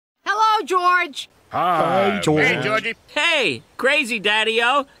Hello, George. Hi, George. Hey, Georgie. Hey, crazy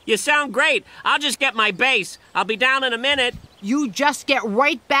Daddy-O. You sound great. I'll just get my bass. I'll be down in a minute. You just get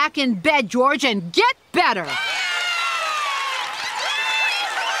right back in bed, George, and get better.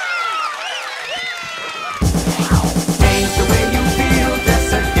 Change the way you feel,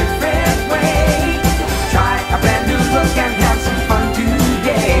 just a different way. Try a brand new look and have some fun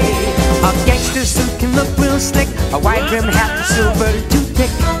today. A gangster suit can look real slick, a white rim hat with silver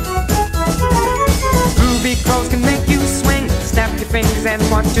toothpick. Groovy clothes can make you swing, snap your fingers and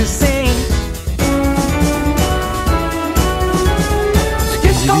want to sing.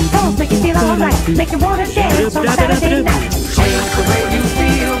 Disco pose make you feel alright, make you wanna dance on Saturday night. Change the way you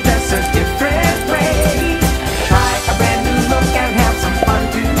feel, just a different way. Try a brand new look and have some fun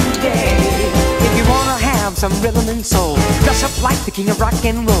today. If you wanna have some rhythm and soul, dress up like the king of rock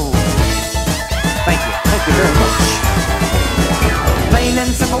and roll. Thank you very much. Plain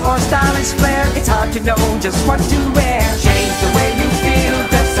and simple or stylish flair, it's hard to know just what to wear. Change the way you feel,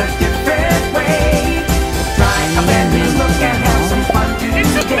 just a different way. Try a brand new look and have some fun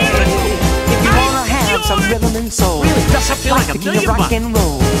today. If you wanna have some rhythm and soul, dress up like the king of rock and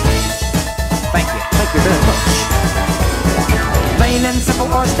roll. Thank you very much. Plain and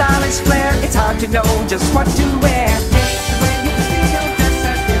simple or stylish flair, it's hard to know just what to wear. Change the way you feel, just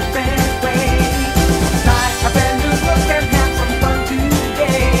a different way. Try a brand new look and have some fun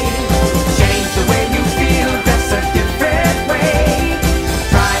today. Change the way you feel, just a different way.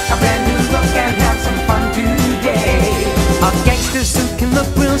 Try a brand new look and have some fun today. A gangster suit can look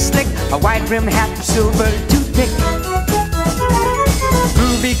real slick, a white rim hat with silver toothpick.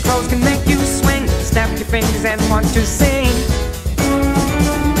 Groovy clothes can make you swing, snap your fingers and want to sing.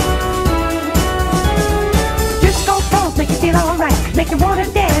 Disco pose make you feel alright, make you wanna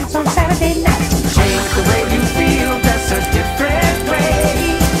dance on Saturday night. Change the way you feel, that's a different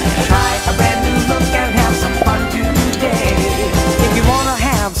way. Try a brand new look and have some fun today. If you wanna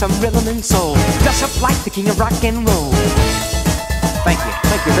have some rhythm and soul, dress up like the king of rock and roll. Thank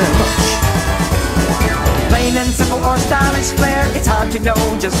you very much. Plain and simple or stylish flair, it's hard to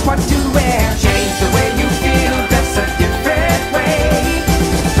know just what to wear. Change the way you feel.